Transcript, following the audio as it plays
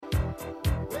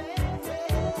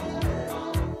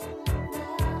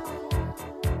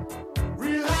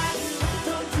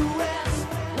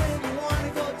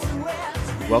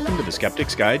Welcome to the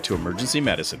Skeptic's Guide to Emergency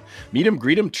Medicine. Meet 'em,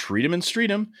 greet 'em, treat 'em, and street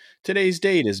 'em. Today's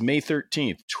date is May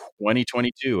 13th,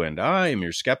 2022, and I am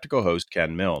your skeptical host,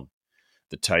 Ken Milne.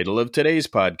 The title of today's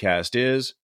podcast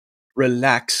is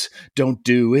Relax, Don't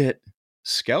Do It.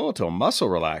 Skeletal Muscle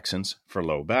Relaxants for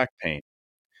Low Back Pain.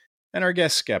 And our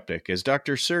guest skeptic is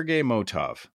Dr. Sergey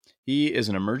Motov. He is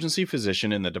an emergency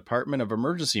physician in the Department of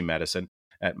Emergency Medicine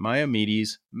at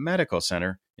Maimonides Medical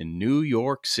Center in New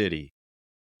York City.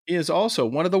 He is also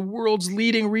one of the world's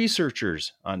leading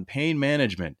researchers on pain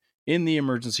management in the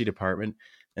emergency department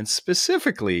and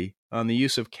specifically on the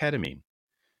use of ketamine.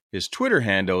 His Twitter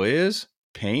handle is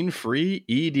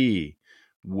PainFreeED.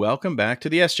 Welcome back to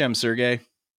the SGEM, Sergey.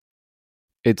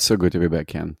 It's so good to be back,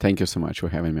 Ken. Thank you so much for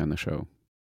having me on the show.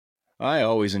 I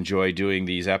always enjoy doing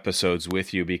these episodes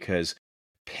with you because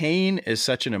pain is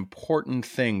such an important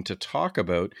thing to talk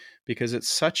about because it's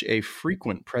such a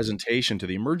frequent presentation to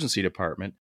the emergency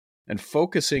department. And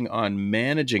focusing on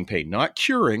managing pain, not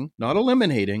curing, not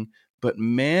eliminating, but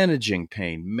managing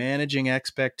pain, managing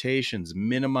expectations,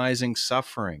 minimizing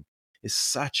suffering is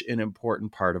such an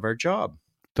important part of our job.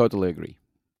 Totally agree.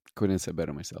 Couldn't say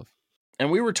better myself.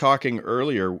 And we were talking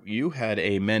earlier, you had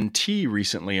a mentee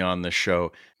recently on the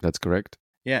show. That's correct.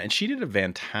 Yeah, and she did a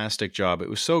fantastic job. It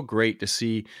was so great to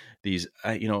see these,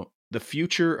 the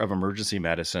future of emergency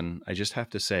medicine, I just have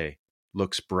to say,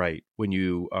 looks bright when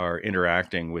you are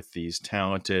interacting with these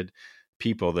talented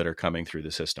people that are coming through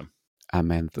the system.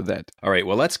 Amen to that. All right,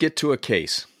 well, let's get to a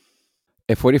case.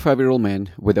 A 45-year-old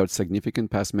man without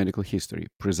significant past medical history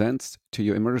presents to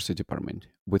your emergency department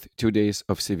with 2 days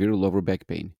of severe lower back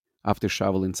pain after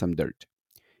shoveling some dirt.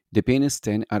 The pain is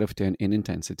 10 out of 10 in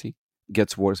intensity,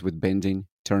 gets worse with bending,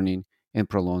 turning, and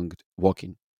prolonged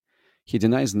walking. He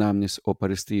denies numbness or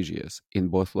paresthesias in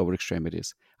both lower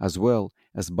extremities, as well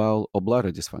as bowel or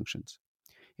bladder dysfunctions.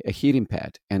 A heating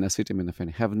pad and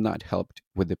acetaminophen have not helped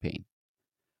with the pain.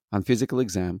 On physical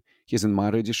exam, he is in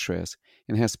moderate distress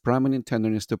and has prominent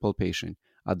tenderness to palpation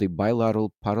at the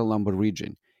bilateral paralumbar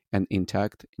region and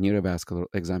intact neurovascular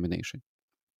examination.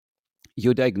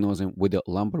 You diagnose him with a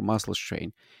lumbar muscle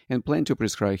strain and plan to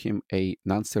prescribe him a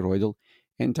nonsteroidal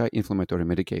anti-inflammatory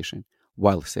medication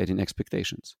while setting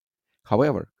expectations.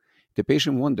 However, the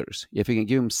patient wonders if he can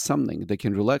give him something that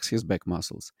can relax his back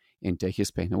muscles and take his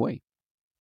pain away.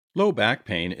 Low back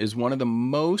pain is one of the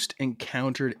most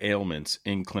encountered ailments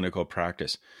in clinical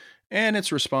practice, and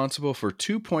it's responsible for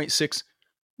 2.6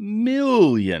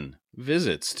 million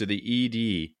visits to the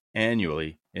ED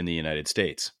annually in the United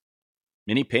States.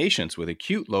 Many patients with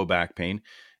acute low back pain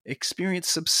experience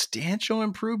substantial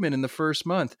improvement in the first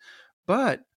month,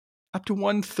 but up to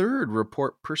 1/3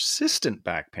 report persistent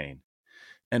back pain.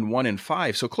 And 1 in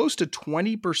 5, so close to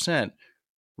 20%,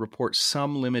 report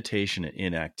some limitation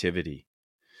in activity.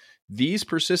 These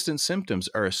persistent symptoms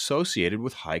are associated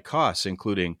with high costs,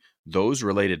 including those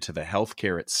related to the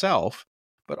healthcare itself,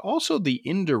 but also the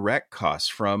indirect costs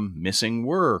from missing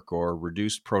work or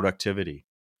reduced productivity.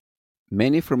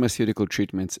 Many pharmaceutical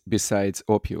treatments besides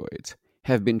opioids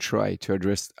have been tried to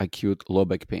address acute low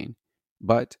back pain,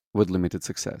 but with limited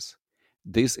success.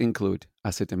 These include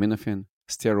acetaminophen,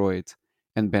 steroids,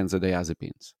 and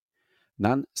benzodiazepines.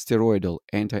 Non-steroidal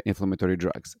anti-inflammatory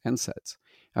drugs, NSAIDs,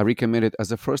 are recommended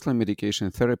as a first-line medication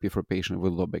therapy for patients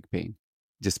with low back pain,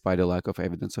 despite a lack of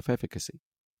evidence of efficacy.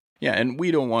 Yeah, and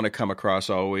we don't want to come across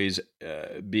always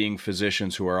being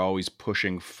physicians who are always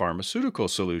pushing pharmaceutical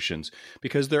solutions,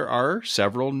 because there are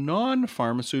several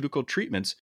non-pharmaceutical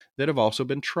treatments that have also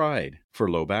been tried for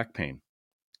low back pain.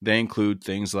 They include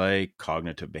things like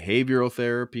cognitive behavioral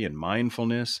therapy and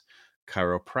mindfulness,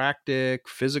 chiropractic,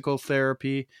 physical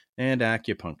therapy, and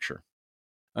acupuncture.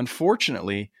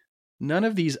 Unfortunately, none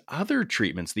of these other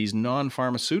treatments, these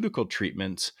non-pharmaceutical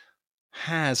treatments,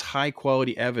 has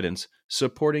high-quality evidence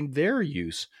supporting their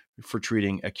use for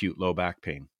treating acute low back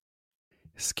pain.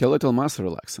 Skeletal muscle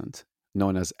relaxants,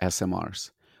 known as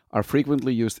SMRs, are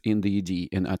frequently used in the ED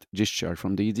and at discharge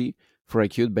from the ED for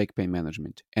acute back pain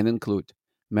management and include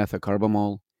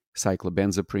methocarbamol,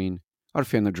 cyclobenzaprine,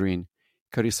 orphanadrine,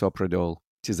 carisoprodol,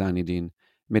 tizanidine,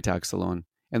 metaxalone,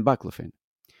 and baclofen.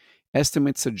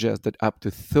 Estimates suggest that up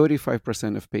to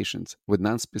 35% of patients with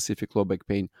nonspecific low back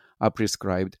pain are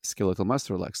prescribed skeletal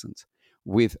muscle relaxants,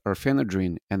 with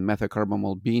orphanadrine and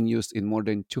methocarbamol being used in more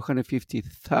than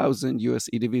 250,000 US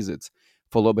ED visits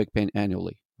for low back pain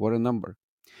annually. What a number.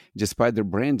 Despite their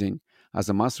branding as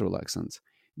a muscle relaxants,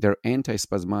 their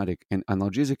antispasmodic and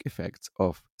analgesic effects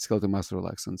of skeletal muscle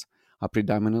relaxants are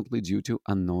predominantly due to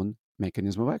unknown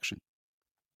mechanism of action.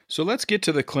 So let's get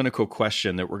to the clinical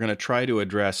question that we're going to try to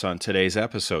address on today's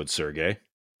episode, Sergey.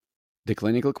 The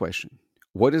clinical question: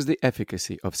 What is the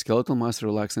efficacy of skeletal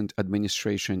muscle relaxant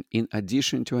administration in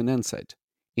addition to an NSAID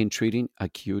in treating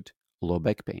acute low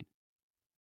back pain?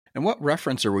 And what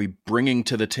reference are we bringing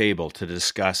to the table to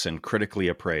discuss and critically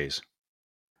appraise?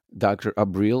 Dr.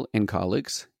 Abril and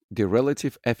colleagues, the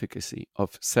relative efficacy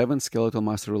of 7 skeletal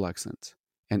muscle relaxants,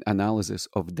 and analysis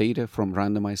of data from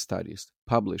randomized studies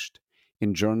published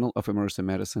in Journal of Emergency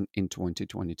Medicine in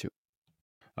 2022.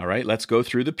 All right, let's go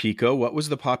through the PICO. What was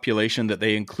the population that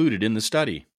they included in the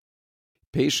study?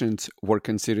 Patients were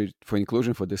considered for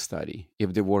inclusion for this study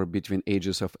if they were between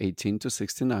ages of 18 to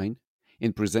 69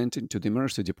 and presented to the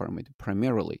emergency department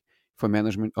primarily for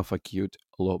management of acute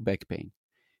low back pain.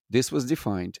 This was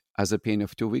defined as a pain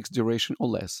of 2 weeks duration or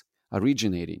less,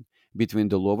 originating between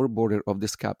the lower border of the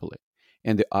scapula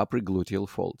and the upper gluteal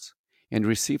folds, and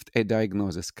received a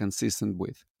diagnosis consistent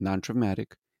with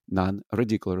non-traumatic,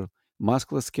 non-radicular,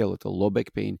 musculoskeletal low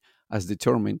back pain as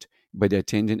determined by the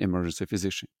attending emergency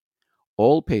physician.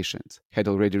 All patients had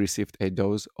already received a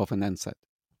dose of an NSAID.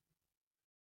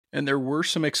 And there were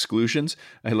some exclusions.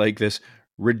 I like this.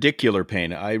 Radicular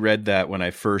pain. I read that when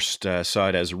I first saw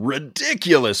it as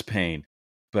ridiculous pain,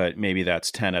 but maybe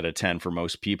that's 10 out of 10 for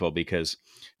most people because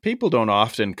people don't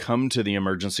often come to the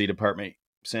emergency department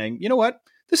saying, you know what,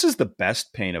 this is the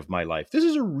best pain of my life. This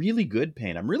is a really good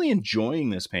pain. I'm really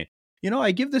enjoying this pain.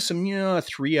 I give this a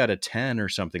 3 out of 10 or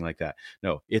something like that.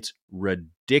 No, it's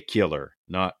radicular,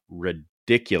 not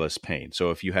ridiculous pain. So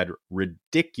if you had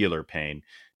radicular pain,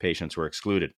 patients were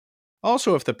excluded.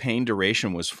 Also, if the pain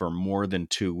duration was for more than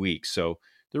 2 weeks. So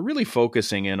they're really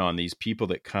focusing in on these people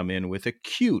that come in with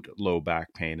acute low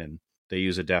back pain, and they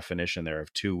use a definition there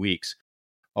of 2 weeks.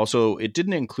 Also, it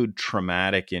didn't include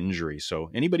traumatic injury.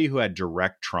 So anybody who had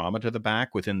direct trauma to the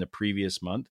back within the previous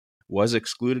month was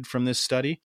excluded from this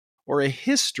study, or a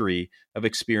history of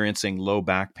experiencing low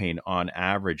back pain on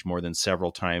average more than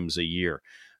several times a year.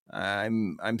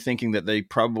 I'm thinking that they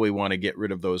probably want to get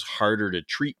rid of those harder to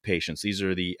treat patients. These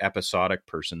are the episodic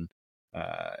person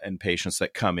and patients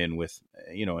that come in with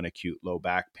an acute low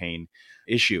back pain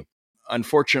issue.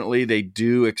 Unfortunately, they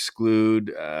do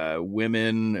exclude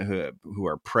women who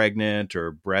are pregnant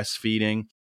or breastfeeding,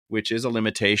 which is a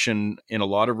limitation in a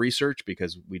lot of research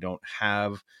because we don't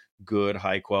have good,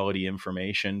 high quality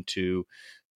information to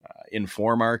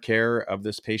inform our care of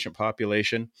this patient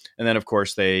population. And then, of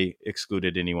course, they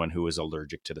excluded anyone who was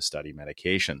allergic to the study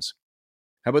medications.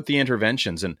 How about the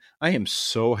interventions? And I am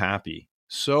so happy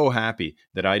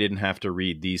that I didn't have to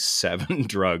read these 7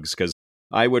 drugs because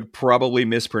I would probably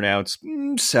mispronounce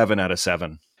 7 out of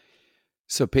 7.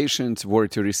 So patients were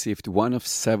to receive one of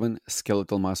 7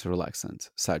 skeletal muscle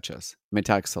relaxants, such as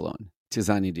metaxalone,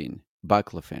 tizanidine,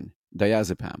 baclofen,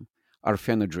 diazepam,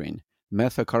 arphenadrine,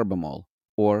 methocarbamol,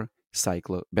 or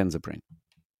cyclobenzaprine.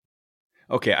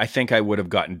 Okay, I think I would have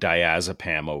gotten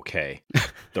diazepam okay.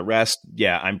 The rest,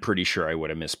 yeah, I'm pretty sure I would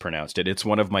have mispronounced it. It's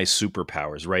one of my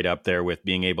superpowers, right up there with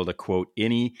being able to quote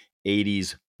any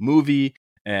 80s movie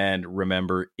and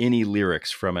remember any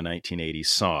lyrics from a 1980s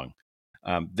song.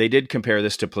 They did compare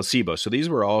this to placebo. So these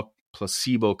were all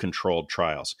placebo-controlled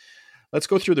trials. Let's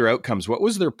go through their outcomes. What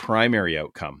was their primary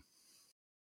outcome?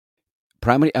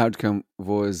 Primary outcome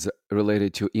was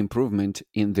related to improvement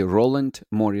in the Roland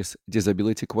Morris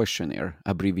Disability Questionnaire,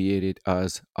 abbreviated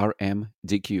as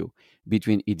RMDQ,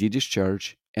 between ED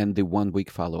discharge and the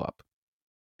 1-week follow-up.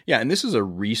 Yeah, and this is a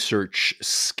research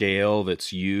scale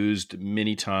that's used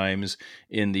many times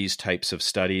in these types of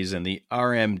studies. And the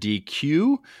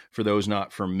RMDQ, for those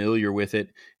not familiar with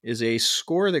it, is a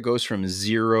score that goes from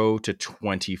 0 to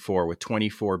 24, with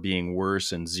 24 being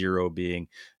worse and 0 being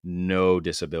no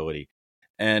disability.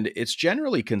 And it's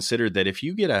generally considered that if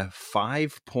you get a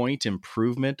 5-point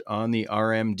improvement on the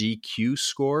RMDQ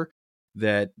score,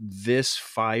 that this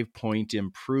 5-point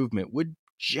improvement would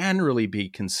generally be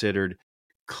considered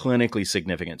clinically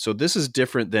significant. So this is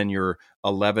different than your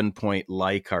 11-point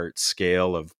Likert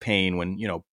scale of pain when,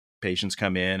 patients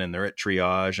come in and they're at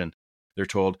triage and they're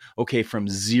told, okay, from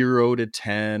 0 to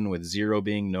 10, with 0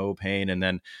 being no pain. And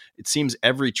then it seems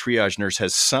every triage nurse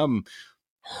has some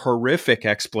horrific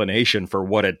explanation for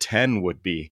what a 10 would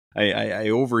be. I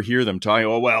overhear them talking,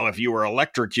 oh, well, if you were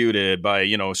electrocuted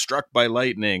by, struck by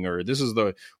lightning, or this is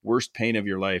the worst pain of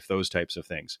your life, those types of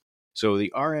things. So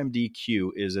the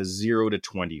RMDQ is a 0 to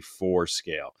 24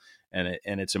 scale. And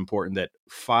it's important that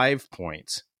 5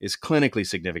 points is clinically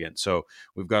significant. So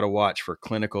we've got to watch for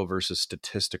clinical versus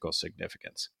statistical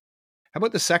significance. How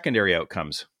about the secondary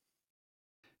outcomes?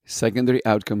 Secondary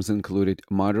outcomes included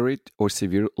moderate or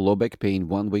severe low back pain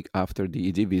 1 week after the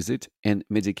ED visit and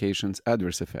medications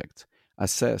adverse effects,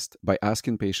 assessed by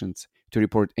asking patients to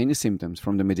report any symptoms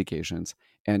from the medications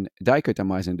and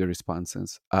dichotomizing the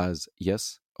responses as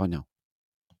yes or no.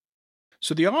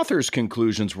 So the author's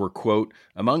conclusions were, quote,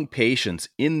 among patients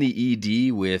in the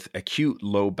ED with acute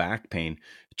low back pain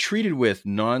treated with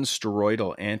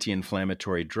non-steroidal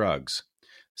anti-inflammatory drugs,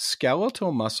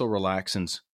 skeletal muscle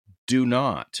relaxants do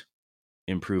not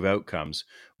improve outcomes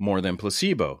more than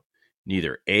placebo.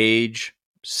 Neither age,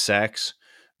 sex,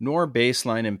 nor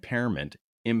baseline impairment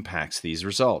impacts these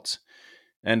results.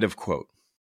 End of quote.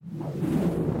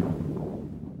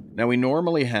 Now, we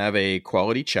normally have a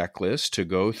quality checklist to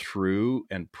go through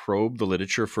and probe the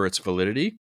literature for its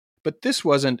validity, but this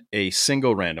wasn't a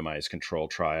single randomized control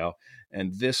trial,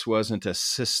 and this wasn't a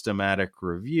systematic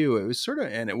review. It was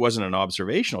and it wasn't an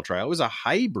observational trial. It was a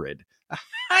hybrid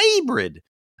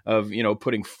of,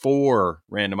 putting 4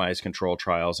 randomized control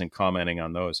trials and commenting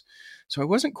on those. So I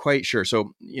wasn't quite sure.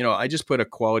 So, I just put a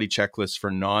quality checklist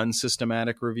for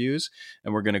non-systematic reviews,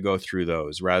 and we're going to go through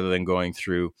those rather than going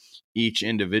through each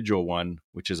individual one,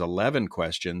 which is 11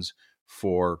 questions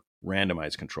for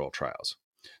randomized control trials.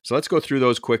 So let's go through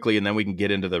those quickly, and then we can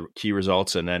get into the key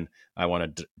results, and then I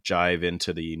want to dive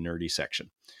into the nerdy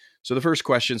section. So the first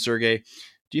question, Sergey,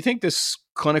 do you think this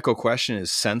clinical question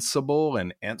is sensible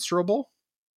and answerable?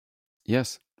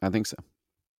 Yes, I think so.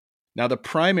 Now, the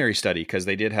primary study, because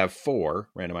they did have 4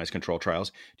 randomized control trials,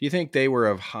 do you think they were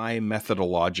of high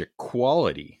methodologic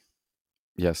quality?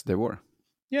 Yes, they were.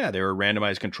 Yeah, they were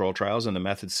randomized control trials, and the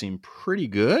methods seemed pretty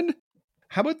good.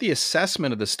 How about the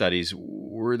assessment of the studies?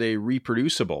 Were they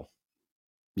reproducible?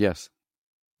 Yes.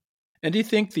 And do you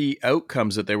think the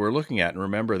outcomes that they were looking at, and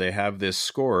remember they have this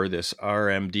score, this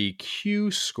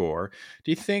RMDQ score,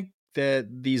 do you think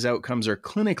that these outcomes are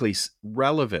clinically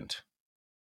relevant?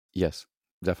 Yes,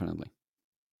 definitely.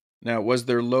 Now, was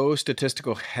there low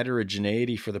statistical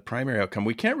heterogeneity for the primary outcome?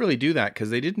 We can't really do that because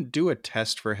they didn't do a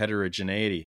test for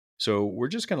heterogeneity. So we're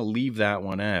just going to leave that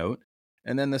one out.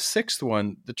 And then the 6th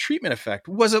one, the treatment effect,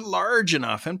 was it large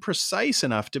enough and precise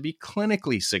enough to be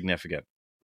clinically significant?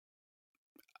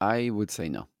 I would say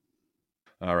no.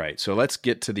 All right, so let's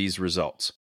get to these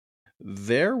results.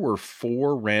 There were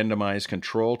 4 randomized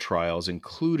control trials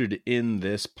included in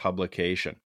this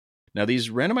publication. Now, these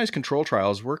randomized control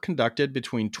trials were conducted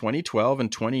between 2012 and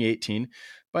 2018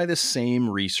 by the same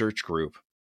research group,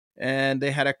 and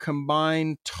they had a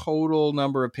combined total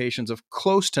number of patients of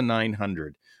close to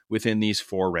 900 within these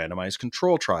 4 randomized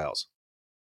control trials.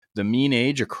 The mean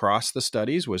age across the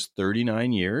studies was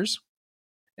 39 years,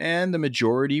 and the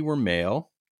majority were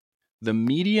male. The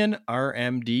median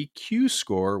RMDQ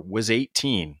score was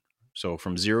 18. So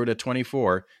from 0 to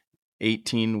 24,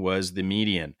 18 was the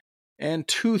median. And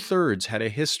 2/3 had a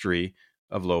history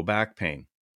of low back pain.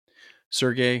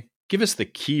 Sergey, give us the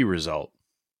key result.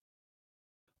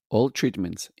 All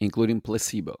treatments, including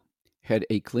placebo, had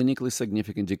a clinically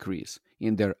significant decrease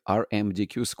in their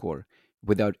RMDQ score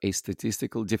without a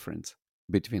statistical difference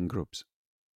between groups.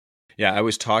 Yeah, I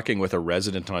was talking with a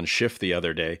resident on shift the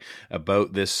other day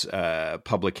about this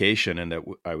publication, and that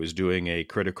I was doing a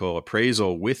critical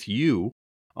appraisal with you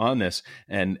on this,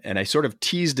 and I sort of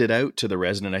teased it out to the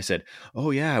resident. I said,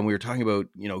 "Oh yeah," and we were talking about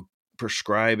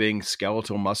prescribing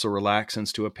skeletal muscle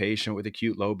relaxants to a patient with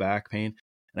acute low back pain,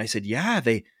 and I said, "Yeah,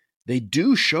 they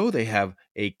do show they have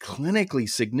a clinically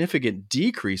significant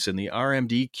decrease in the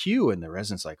RMDQ," and the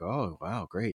resident's like, "Oh wow,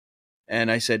 great."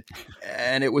 And I said,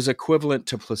 and it was equivalent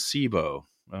to placebo.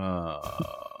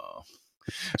 Oh.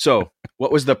 So,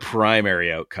 what was the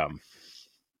primary outcome?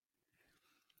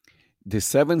 The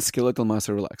 7 skeletal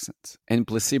muscle relaxants and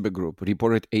placebo group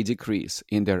reported a decrease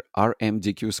in their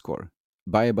RMDQ score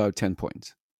by about 10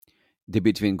 points. The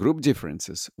between group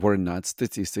differences were not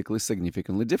statistically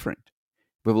significantly different.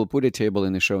 We will put a table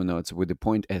in the show notes with the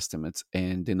point estimates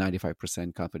and the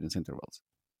 95% confidence intervals.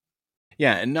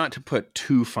 Yeah, and not to put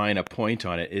too fine a point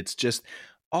on it, it's just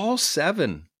all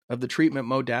 7 of the treatment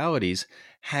modalities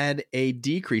had a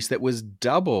decrease that was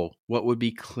double what would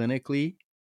be clinically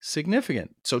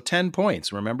significant. So 10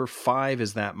 points. Remember, 5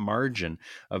 is that margin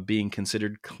of being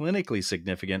considered clinically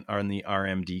significant on the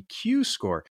RMDQ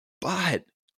score. But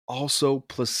also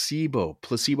placebo.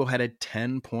 Placebo had a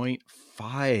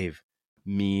 10.5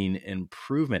 mean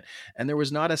improvement. And there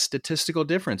was not a statistical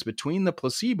difference between the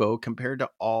placebo compared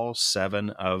to all 7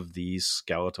 of these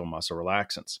skeletal muscle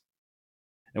relaxants.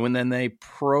 And when then they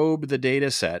probed the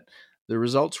data set, the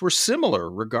results were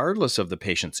similar regardless of the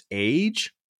patient's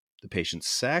age, the patient's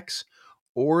sex,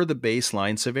 or the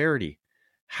baseline severity.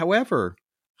 However,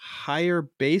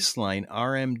 higher baseline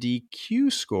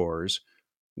RMDQ scores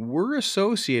were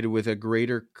associated with a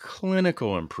greater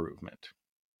clinical improvement.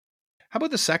 How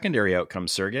about the secondary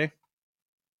outcomes, Sergey?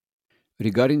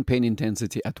 Regarding pain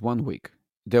intensity at 1 week,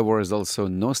 there was also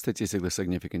no statistically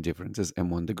significant differences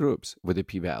among the groups, with a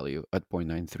p-value at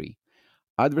 0.93.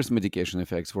 Adverse medication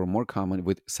effects were more common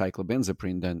with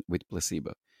cyclobenzaprine than with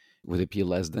placebo, with a p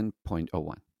less than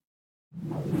 0.01.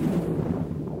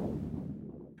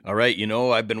 All right,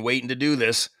 I've been waiting to do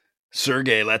this.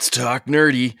 Sergey, let's talk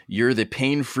nerdy. You're the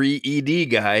pain-free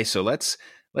ED guy, so let's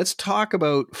talk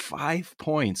about 5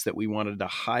 points that we wanted to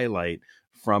highlight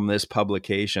from this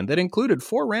publication that included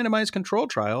 4 randomized control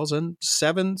trials and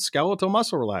 7 skeletal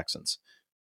muscle relaxants.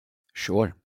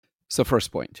 Sure. So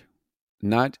first point,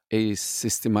 not a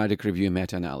systematic review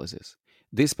meta-analysis.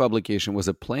 This publication was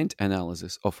a planned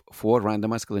analysis of 4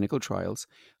 randomized clinical trials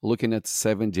looking at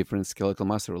 7 different skeletal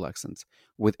muscle relaxants,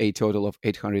 with a total of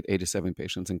 887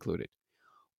 patients included.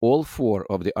 All 4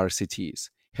 of the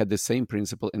RCTs had the same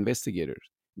principal investigator,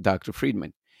 Dr.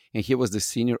 Friedman, and he was the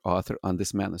senior author on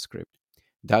this manuscript.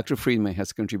 Dr. Friedman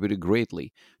has contributed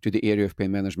greatly to the area of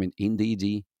pain management in the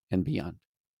ED and beyond.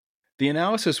 The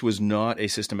analysis was not a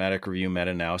systematic review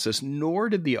meta-analysis, nor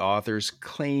did the authors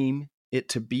claim it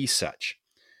to be such.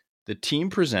 The team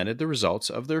presented the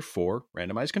results of their 4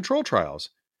 randomized control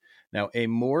trials. Now, a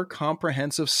more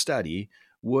comprehensive study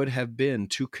would have been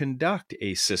to conduct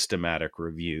a systematic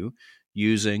review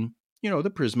using,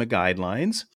 the PRISMA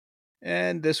guidelines,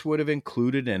 and this would have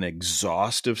included an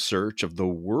exhaustive search of the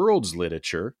world's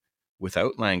literature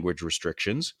without language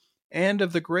restrictions and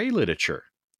of the gray literature.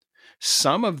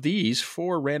 Some of these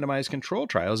 4 randomized control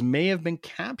trials may have been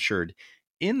captured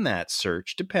in that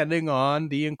search depending on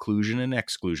the inclusion and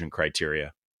exclusion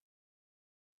criteria.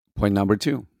 Point number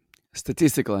 2,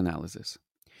 statistical analysis.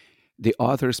 The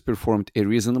authors performed a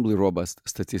reasonably robust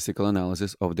statistical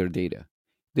analysis of their data.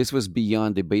 This was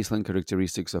beyond the baseline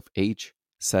characteristics of age,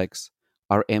 sex,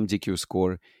 RMDQ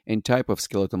score, and type of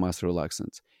skeletal muscle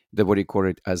relaxants that were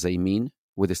recorded as a mean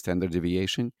with a standard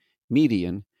deviation,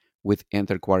 median with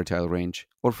interquartile range,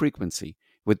 or frequency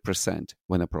with percent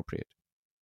when appropriate.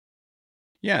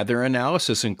 Yeah, their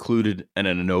analysis included an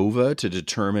ANOVA to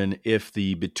determine if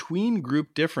the between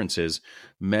group differences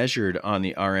measured on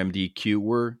the RMDQ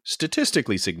were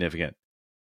statistically significant.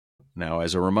 Now,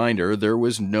 as a reminder, there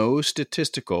was no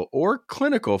statistical or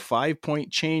clinical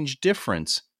 5-point change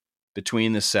difference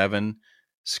between the 7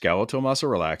 skeletal muscle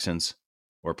relaxants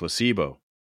or placebo.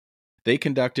 They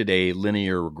conducted a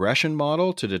linear regression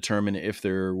model to determine if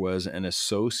there was an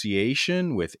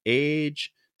association with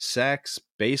age, sex,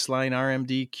 baseline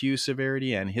RMDQ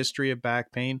severity, and history of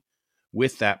back pain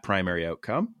with that primary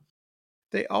outcome.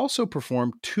 They also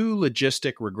performed 2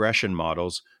 logistic regression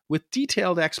models with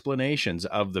detailed explanations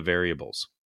of the variables.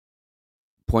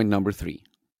 Point number 3,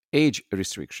 age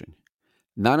restriction.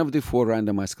 None of the 4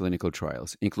 randomized clinical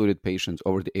trials included patients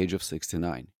over the age of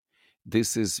 69.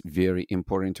 This is very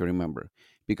important to remember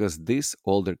because this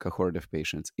older cohort of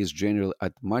patients is generally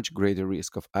at much greater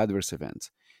risk of adverse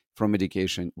events from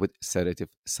medication with sedative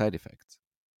side effects.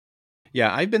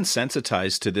 Yeah, I've been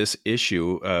sensitized to this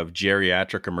issue of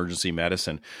geriatric emergency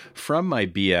medicine from my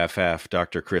BFF,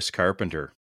 Dr. Chris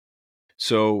Carpenter.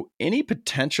 So any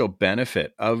potential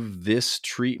benefit of this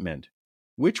treatment,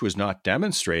 which was not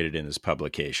demonstrated in this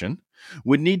publication,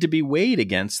 would need to be weighed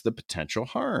against the potential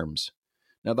harms.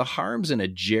 Now, the harms in a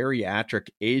geriatric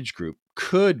age group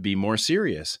could be more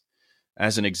serious.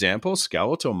 As an example,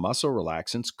 skeletal muscle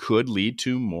relaxants could lead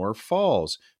to more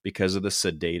falls because of the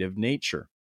sedative nature.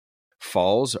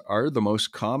 Falls are the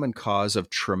most common cause of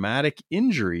traumatic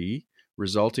injury,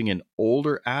 resulting in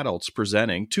older adults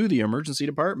presenting to the emergency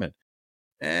department.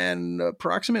 And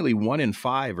approximately 1 in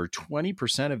 5 or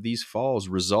 20% of these falls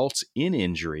results in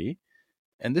injury.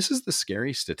 And this is the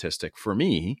scary statistic for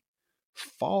me.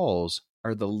 Falls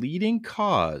are the leading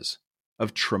cause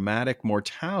of traumatic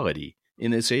mortality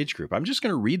in this age group. I'm just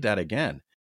going to read that again.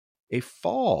 A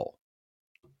fall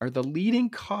are the leading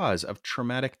cause of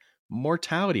traumatic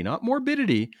mortality, not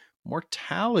morbidity,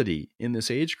 mortality in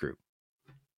this age group.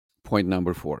 Point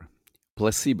number 4,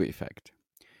 placebo effect.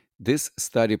 This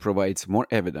study provides more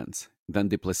evidence that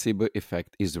the placebo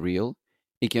effect is real.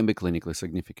 It can be clinically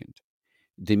significant.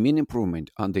 The mean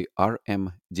improvement on the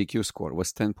RMDQ score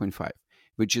was 10.5,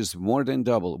 which is more than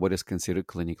double what is considered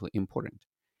clinically important.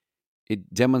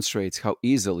 It demonstrates how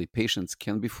easily patients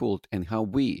can be fooled and how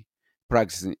we,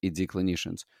 practicing ED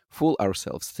clinicians, fool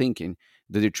ourselves thinking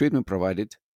that the treatment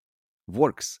provided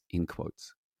works, in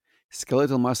quotes.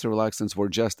 Skeletal muscle relaxants were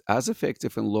just as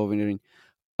effective in lowering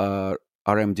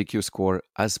RMDQ score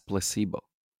as placebo.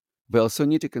 We also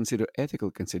need to consider ethical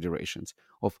considerations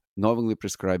of knowingly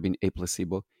prescribing a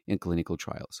placebo in clinical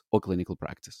trials or clinical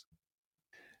practice.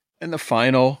 And the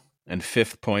final and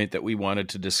 5th point that we wanted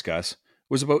to discuss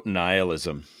was about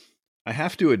nihilism. I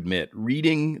have to admit,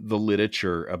 reading the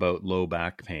literature about low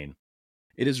back pain,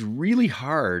 it is really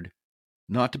hard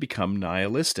not to become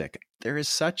nihilistic. There is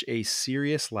such a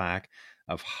serious lack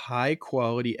of high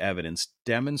quality evidence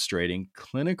demonstrating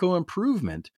clinical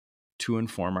improvement to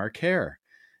inform our care.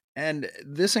 And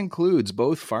this includes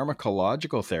both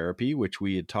pharmacological therapy, which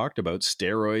we had talked about,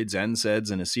 steroids,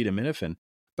 NSAIDs, and acetaminophen,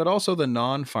 but also the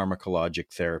non pharmacologic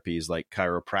therapies like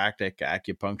chiropractic,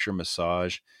 acupuncture,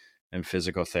 massage, and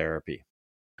physical therapy.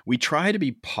 We try to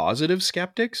be positive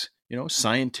skeptics,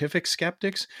 scientific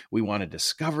skeptics. We want to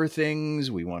discover things,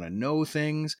 we want to know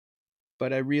things,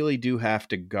 but I really do have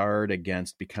to guard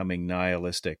against becoming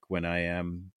nihilistic when I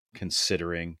am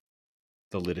considering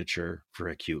the literature for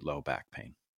acute low back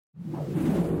pain.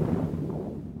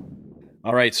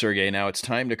 All right, Sergey, now it's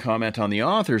time to comment on the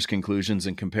author's conclusions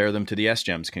and compare them to the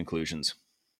SGEM's conclusions.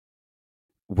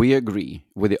 We agree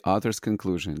with the author's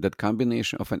conclusion that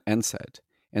combination of an NSAID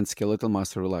and skeletal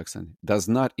muscle relaxant does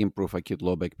not improve acute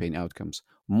low back pain outcomes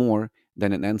more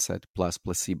than an NSAID plus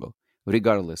placebo,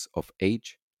 regardless of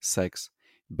age, sex,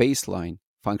 baseline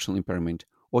functional impairment,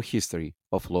 or history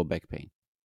of low back pain.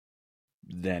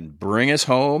 Then bring us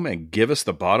home and give us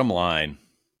the bottom line.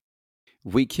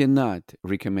 We cannot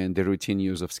recommend the routine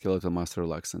use of skeletal muscle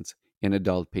relaxants in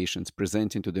adult patients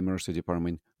presenting to the emergency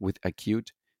department with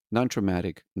acute,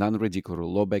 non-traumatic, non-radicular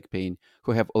low back pain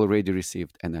who have already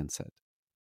received an NSAID.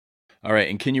 All right,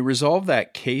 and can you resolve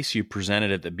that case you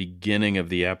presented at the beginning of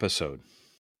the episode?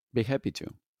 Be happy to.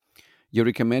 You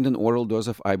recommend an oral dose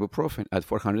of ibuprofen at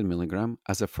 400 mg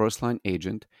as a first-line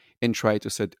agent and try to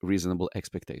set reasonable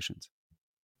expectations.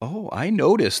 Oh, I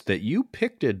noticed that you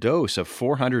picked a dose of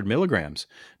 400 milligrams,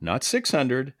 not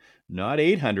 600, not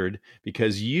 800,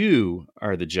 because you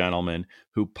are the gentleman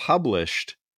who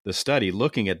published the study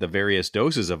looking at the various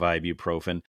doses of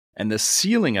ibuprofen and the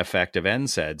ceiling effect of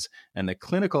NSAIDs and the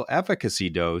clinical efficacy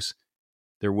dose.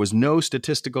 There was no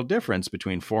statistical difference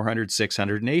between 400,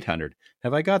 600, and 800.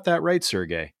 Have I got that right,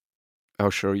 Sergey? Oh,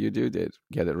 sure you did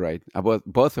get it right.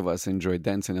 Both of us enjoyed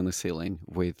dancing on the ceiling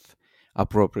with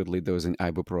appropriately dosing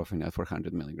ibuprofen at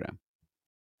 400 mg.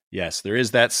 Yes, there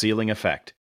is that ceiling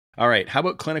effect. All right, how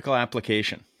about clinical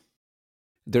application?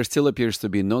 There still appears to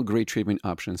be no great treatment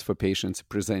options for patients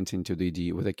presenting to the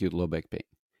ED with acute low back pain.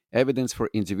 Evidence for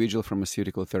individual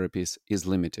pharmaceutical therapies is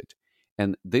limited,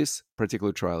 and this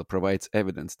particular trial provides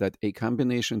evidence that a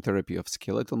combination therapy of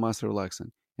skeletal muscle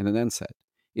relaxant and an NSAID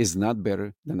is not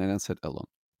better than an NSAID alone.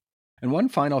 And one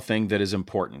final thing that is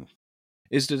important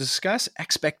is to discuss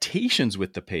expectations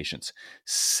with the patients,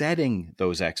 setting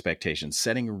those expectations,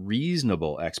 setting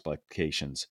reasonable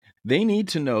expectations. They need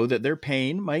to know that their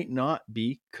pain might not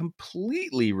be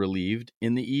completely relieved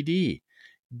in the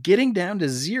ED. Getting down to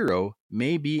zero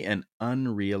may be an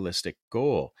unrealistic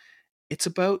goal. It's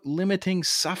about limiting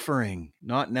suffering,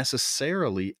 not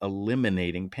necessarily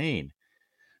eliminating pain.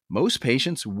 Most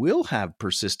patients will have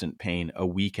persistent pain a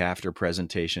week after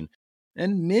presentation,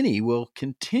 and many will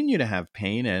continue to have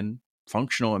pain and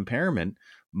functional impairment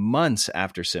months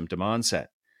after symptom onset.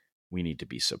 We need to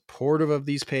be supportive of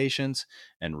these patients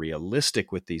and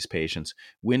realistic with these patients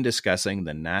when discussing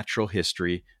the natural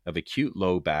history of acute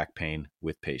low back pain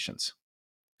with patients.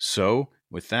 So,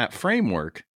 with that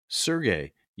framework,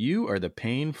 Sergey, you are the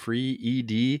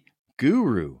pain-free ED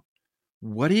guru.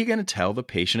 What are you going to tell the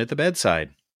patient at the bedside?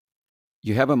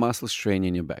 You have a muscle strain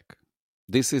in your back.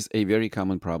 This is a very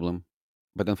common problem,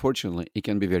 but unfortunately, it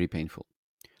can be very painful.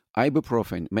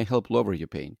 Ibuprofen may help lower your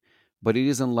pain, but it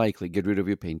is unlikely to get rid of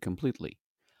your pain completely.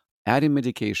 Adding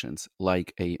medications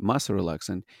like a muscle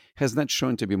relaxant has not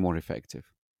shown to be more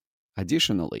effective.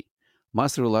 Additionally,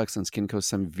 muscle relaxants can cause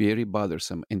some very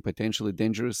bothersome and potentially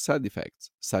dangerous side effects,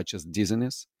 such as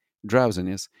dizziness,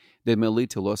 drowsiness, that may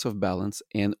lead to loss of balance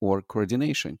and/or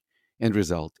coordination and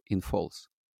result in falls.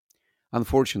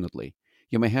 Unfortunately,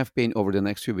 you may have pain over the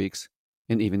next few weeks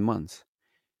and even months.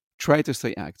 Try to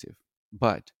stay active,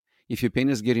 but if your pain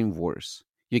is getting worse,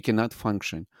 you cannot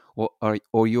function,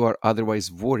 or you are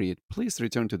otherwise worried, please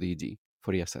return to the ED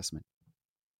for reassessment.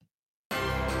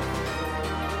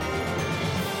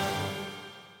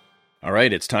 All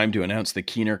right, it's time to announce the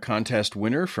Keener contest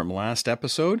winner from last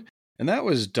episode, and that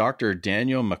was Dr.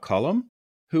 Daniel McCullum,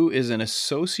 who is an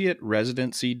Associate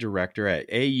Residency Director at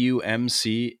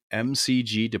AUMC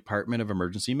MCG Department of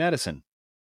Emergency Medicine.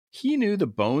 He knew the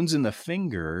bones in the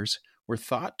fingers were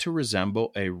thought to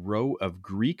resemble a row of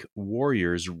Greek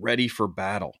warriors ready for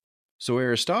battle. So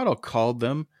Aristotle called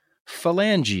them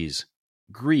phalanges,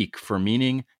 Greek for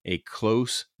meaning a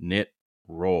close-knit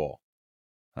roll.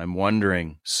 I'm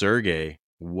wondering, Sergey,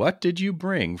 what did you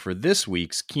bring for this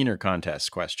week's Keener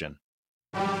contest question?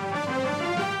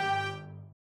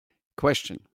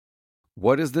 Question: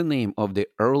 what is the name of the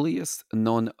earliest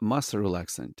non-muscle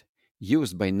relaxant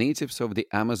used by natives of the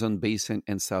Amazon basin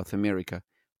and South America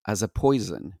as a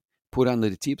poison put on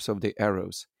the tips of the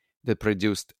arrows that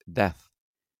produced death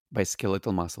by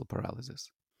skeletal muscle paralysis?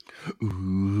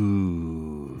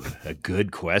 Ooh, a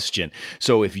good question.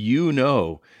 So if you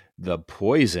know the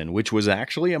poison, which was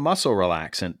actually a muscle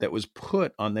relaxant that was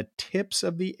put on the tips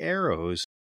of the arrows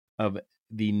of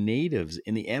the natives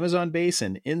in the Amazon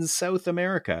basin in South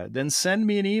America, then send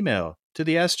me an email to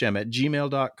the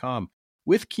sgem@gmail.com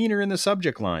with Keener in the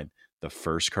subject line. The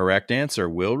first correct answer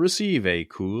will receive a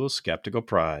cool skeptical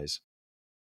prize.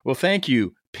 Well, thank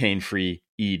you, Pain-Free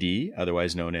ED,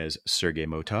 otherwise known as Sergei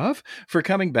Motov, for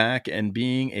coming back and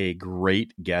being a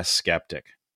great guest skeptic.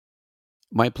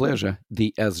 My pleasure.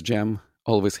 The SGEM,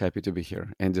 always happy to be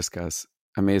here and discuss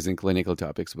amazing clinical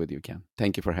topics with you, Ken.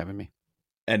 Thank you for having me.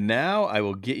 And now I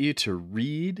will get you to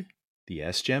read the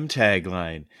SGEM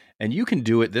tagline, and you can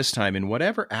do it this time in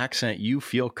whatever accent you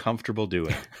feel comfortable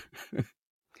doing.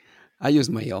 I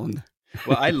use my own.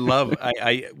 Well, I love.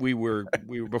 We were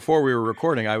before we were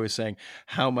recording. I was saying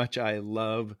how much I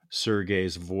love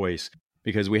Sergei's voice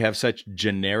because we have such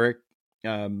generic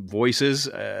voices,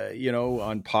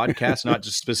 on podcasts. Not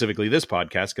just specifically this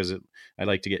podcast, because I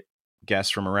like to get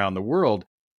guests from around the world.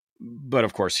 But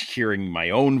of course, hearing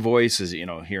my own voice is,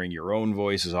 hearing your own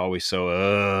voice is always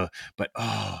so. But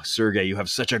Sergei, you have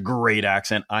such a great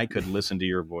accent. I could listen to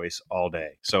your voice all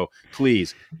day. So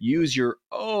please use your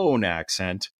own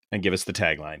accent and give us the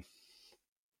tagline.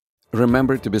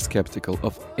 Remember to be skeptical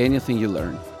of anything you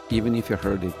learn, even if you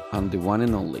heard it on the one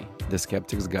and only The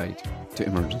Skeptic's Guide to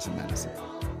Emergency Medicine.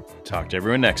 Talk to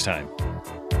everyone next time.